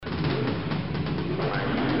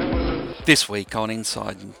This week on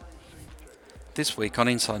Inside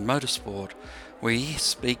Motorsport, we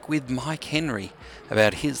speak with Mike Henry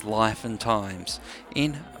about his life and times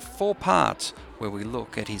in 4 parts, where we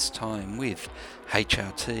look at his time with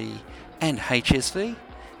HRT and HSV,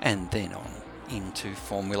 and then on into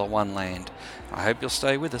Formula One land. I hope you'll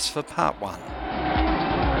stay with us for part 1.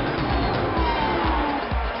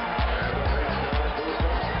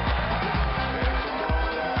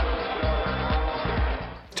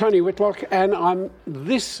 Tony Whitlock, and I'm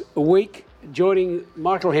this week joining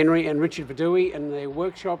Michael Henry and Richard Verdui in their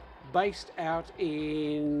workshop based out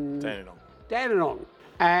in Dandenong.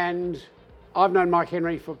 And I've known Mike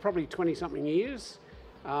Henry for probably 20-something years,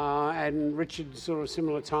 and Richard sort of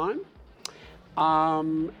similar time.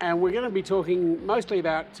 And we're going to be talking mostly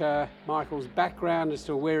about Michael's background as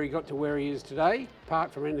to where he got to where he is today.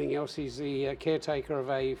 Apart from anything else, he's the caretaker of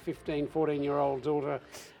a 14-year-old daughter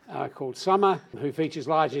called Summer, who features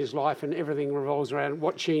large in his life, and everything revolves around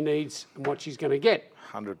what she needs and what she's going to get.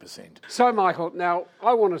 100%. So, Michael, now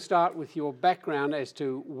I want to start with your background as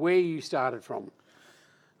to where you started from.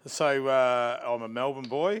 So I'm a Melbourne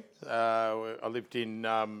boy. I lived in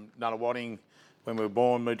Nunawading when we were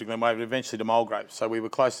born, moved to Glenwaverley, eventually to Mulgrave. So we were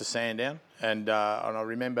close to Sandown, and I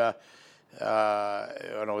remember when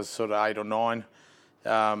I was sort of 8 or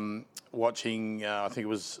 9, watching, I think it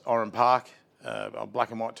was Oran Park, on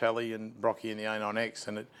black and white telly, and Brocky in the A9X,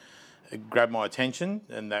 and it grabbed my attention,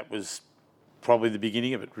 and that was probably the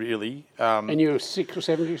beginning of it, really. And you were 6 or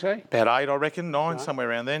 7, did you say? About 8, I reckon, 9, Right.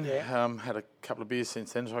 Somewhere around then. Yeah. Had a couple of beers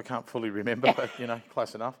since then, so I can't fully remember, but,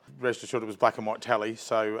 close enough. Rest assured it was black and white telly,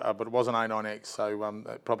 so but it was an A9X, so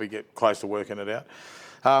I'd probably get close to working it out.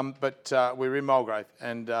 But we were in Mulgrave,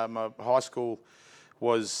 and my high school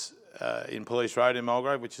was in Police Road in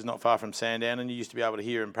Mulgrave, which is not far from Sandown, and you used to be able to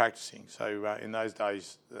hear him practising. So in those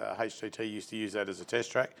days, HGT used to use that as a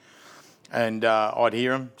test track, and I'd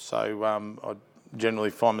hear him. So I'd generally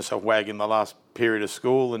find myself wagging the last period of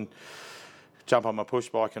school and jump on my push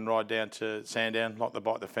bike and ride down to Sandown, lock the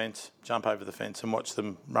bike the fence, jump over the fence and watch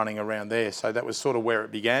them running around there. So that was sort of where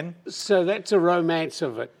it began. So that's a romance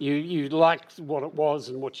of it. You liked what it was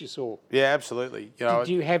and what you saw. Yeah, absolutely. Did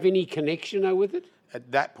you have any connection though with it? At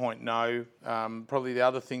that point, no. Probably the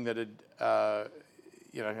other thing that had, and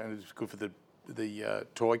it was good for the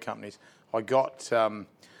toy companies. I got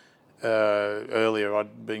earlier.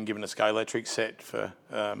 I'd been given a Scalextric set for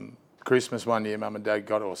Christmas one year. Mum and Dad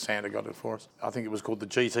got it, or Santa got it for us. I think it was called the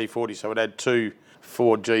GT40. So it had 2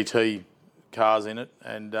 Ford GT cars in it,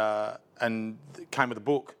 and it came with a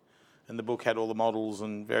book. And the book had all the models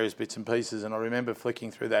and various bits and pieces. And I remember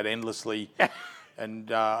flicking through that endlessly.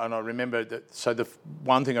 And I remember that. So the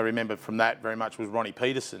one thing I remember from that very much was Ronnie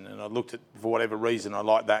Peterson, and I looked at, for whatever reason, I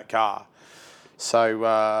liked that car. So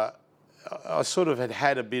I sort of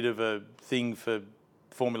had a bit of a thing for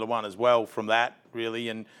Formula One as well from that, really.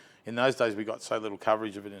 And in those days we got so little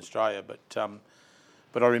coverage of it in Australia, but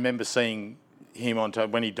I remember seeing him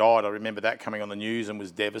when he died. I remember that coming on the news and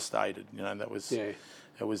was devastated. That was. Yeah.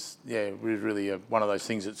 It was really one of those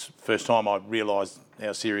things. It's the first time I realised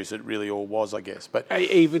how serious it really all was, I guess. But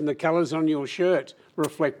even the colours on your shirt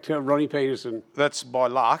reflect Ronnie Peterson. That's by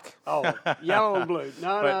luck. Oh, yellow and blue.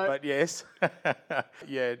 No. But yes.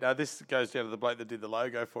 Yeah, no, this goes down to the bloke that did the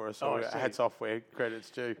logo for us. Oh, hats off where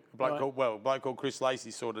credit's due. A bloke called Chris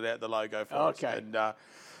Lacey sorted out the logo for us. Okay.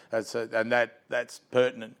 And that's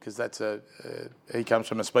pertinent because he comes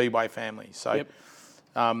from a speedway family. So. Yep.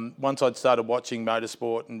 Once I'd started watching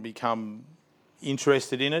motorsport and become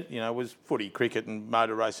interested in it, was footy, cricket and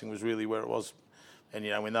motor racing was really where it was. And,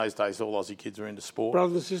 in those days, all Aussie kids were into sport.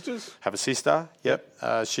 Brothers and sisters? Have a sister, yep.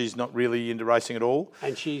 She's not really into racing at all.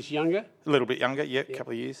 And she's younger? A little bit younger, yep. A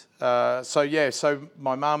couple of years. So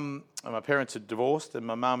my mum and my parents had divorced, and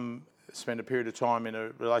my mum spent a period of time in a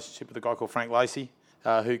relationship with a guy called Frank Lacey,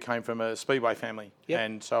 who came from a speedway family. Yep.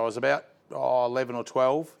 And so I was about 11 or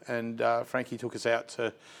 12, and Frankie took us out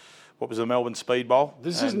to what was the Melbourne Speed Bowl.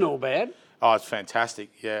 This isn't all bad. Oh, it's fantastic,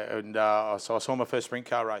 yeah. And so I saw my first sprint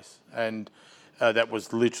car race, and that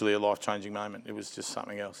was literally a life-changing moment. It was just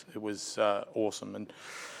something else. It was awesome. And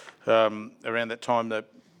around that time,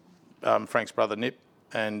 Frank's brother Nip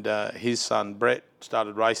and his son Brett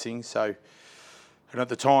started racing. And at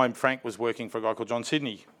the time, Frank was working for a guy called John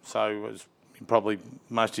Sidney. So it was probably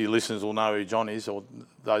most of your listeners will know who John is, or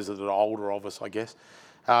those that are older of us, I guess.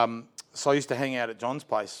 So I used to hang out at John's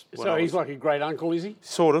place. So he's like a great uncle, is he?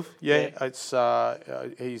 Sort of, yeah. It's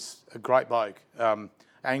he's a great bloke,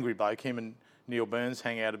 angry bloke. Him and Neil Burns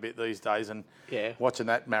hang out a bit these days, and watching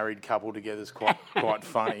that married couple together is quite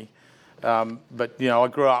funny. But I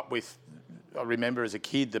grew up with I remember as a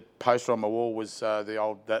kid, the poster on my wall was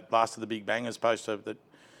that last of the Big Bangers poster that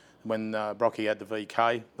when Brocky had the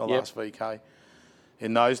VK, the last VK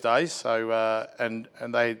in those days. So and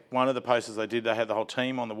they one of the posters they did, they had the whole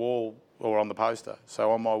team on the wall or on the poster.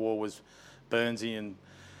 So on my wall was Burnsy and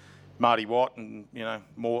Marty Watt and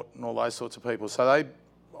Mort and all those sorts of people. So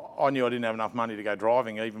I knew I didn't have enough money to go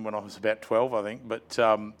driving even when I was about 12, I think. But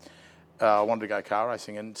I wanted to go car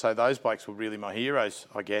racing, and so those blokes were really my heroes,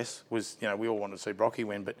 I guess. We all wanted to see Brocky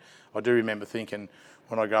win, but I do remember thinking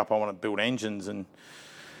when I grow up I want to build engines, and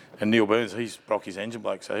Neil Burns, he's Brocky's engine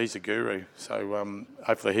bloke, so he's a guru. So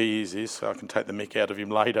hopefully he is this, so I can take the mick out of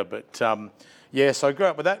him later. But so I grew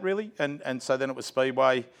up with that really, and so then it was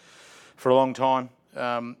Speedway for a long time.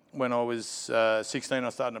 When I was 16, I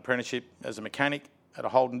started an apprenticeship as a mechanic at a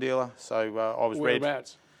Holden dealer. So I was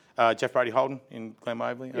Whereabouts? Jeff Brady Holden in Glen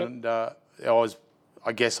Waverley, yep. And I was.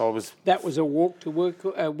 That was a walk to work,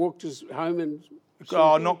 walk to home, and.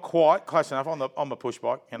 Oh, not quite. Close enough. On my push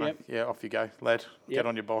bike, Yep. Yeah, off you go, lad. Yep. Get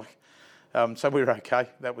on your bike. So we were okay.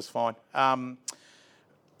 That was fine.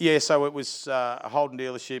 So it was a Holden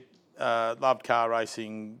dealership. Loved car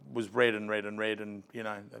racing. Was red, and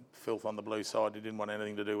the filth on the blue side. Didn't want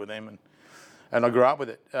anything to do with them, and I grew up with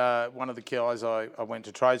it. One of the guys I went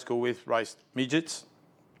to trade school with raced midgets.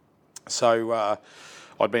 So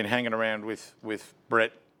I'd been hanging around with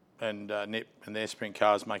Brett and Nip and their sprint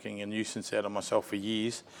cars, making a nuisance out of myself for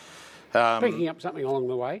years. Picking up something along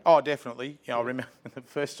the way? Oh, definitely. I remember the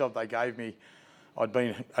first job they gave me, I'd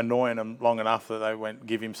been annoying them long enough that they went,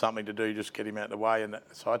 give him something to do, just get him out of the way. And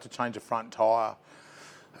so I had to change a front tyre.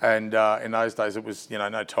 And in those days it was,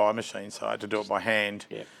 no tyre machine, so I had to do it by hand.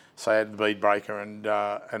 Yep. So I had the bead breaker and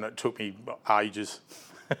it took me ages.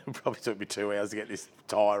 It probably took me 2 hours to get this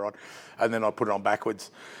tyre on, and then I put it on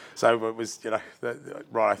backwards. So it was,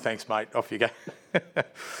 right, thanks, mate, off you go.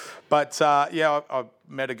 But, I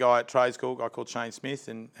met a guy at trade school, a guy called Shane Smith,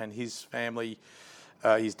 and his family,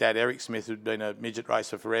 his dad, Eric Smith, had been a midget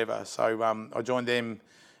racer forever. So I joined them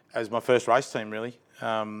as my first race team, really,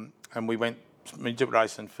 and we went midget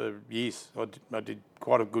racing for years. I did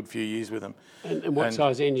quite a good few years with them. And what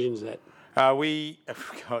size engine is that?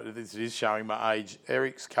 This is showing my age.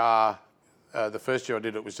 Eric's car, the first year I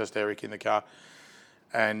did it was just Eric in the car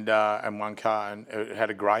and one car, and it had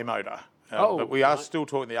a grey motor. But we are still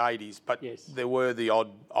talking the 80s, but yes. There were the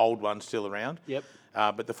old ones still around. Yep.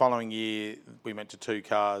 But the following year we went to 2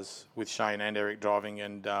 cars with Shane and Eric driving,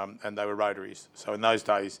 and they were rotaries. So in those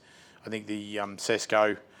days, I think the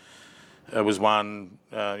Sesco was one,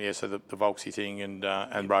 so the Volksy thing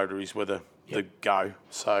and rotaries were the go.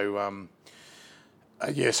 So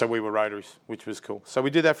so we were rotaries, which was cool. So we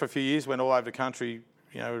did that for a few years, went all over the country,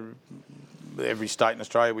 every state in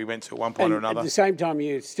Australia we went to at one point or another. At the same time,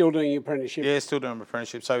 you're still doing your apprenticeship? Yeah, still doing my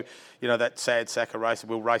apprenticeship. So, that sad sack of racing,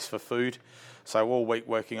 we'll race for food. So all week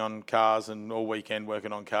working on cars and all weekend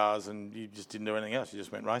working on cars, and you just didn't do anything else. You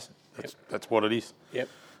just went racing. That's what it is. Yep.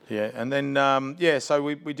 Yeah, and then, so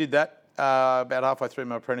we did that about halfway through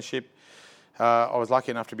my apprenticeship. I was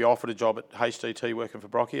lucky enough to be offered a job at HDT working for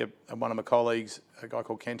Brocky, and one of my colleagues, a guy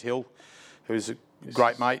called Kent Hill, who's a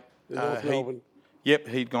great mate. North Melbourne. Yep,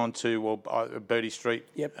 he'd gone to Bertie Street.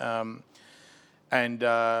 Yep.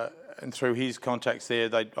 And through his contacts there,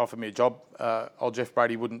 they offered me a job. Old Jeff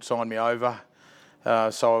Brady wouldn't sign me over,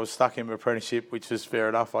 so I was stuck in my apprenticeship, which was fair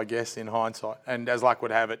enough, I guess, in hindsight. And as luck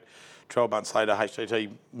would have it, 12 months later,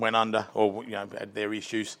 HDT went under, or had their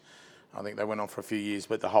issues. I think they went on for a few years,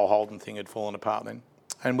 but the whole Holden thing had fallen apart then.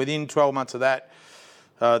 And within 12 months of that,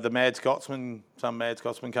 some Mad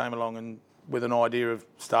Scotsman came along and with an idea of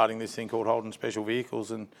starting this thing called Holden Special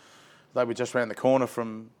Vehicles, and they were just around the corner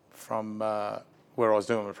from where I was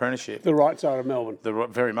doing my apprenticeship. The right side of Melbourne.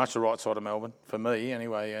 Very much the right side of Melbourne, for me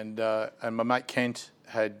anyway. And my mate Kent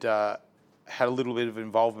had a little bit of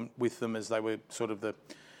involvement with them as they were sort of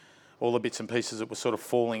all the bits and pieces that were sort of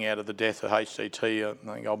falling out of the death of HDT.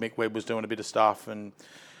 I think old Mick Webb was doing a bit of stuff, and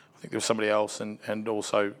I think there was somebody else, and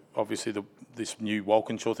also obviously this new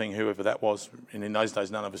Walkinshaw thing, whoever that was. And in those days,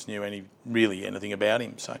 none of us knew anything about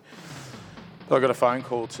him. So I got a phone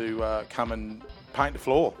call to come and paint the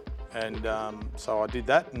floor, and so I did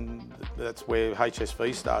that, and that's where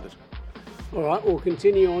HSV started. All right, we'll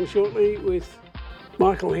continue on shortly with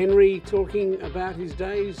Michael Henry talking about his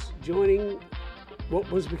days joining what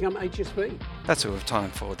was become HSV. That's all we have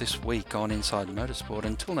time for this week on Inside Motorsport.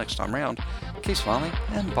 Until next time round, keep smiling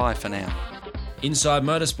and bye for now. Inside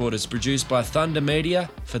Motorsport is produced by Thunder Media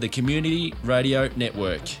for the Community Radio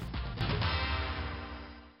Network.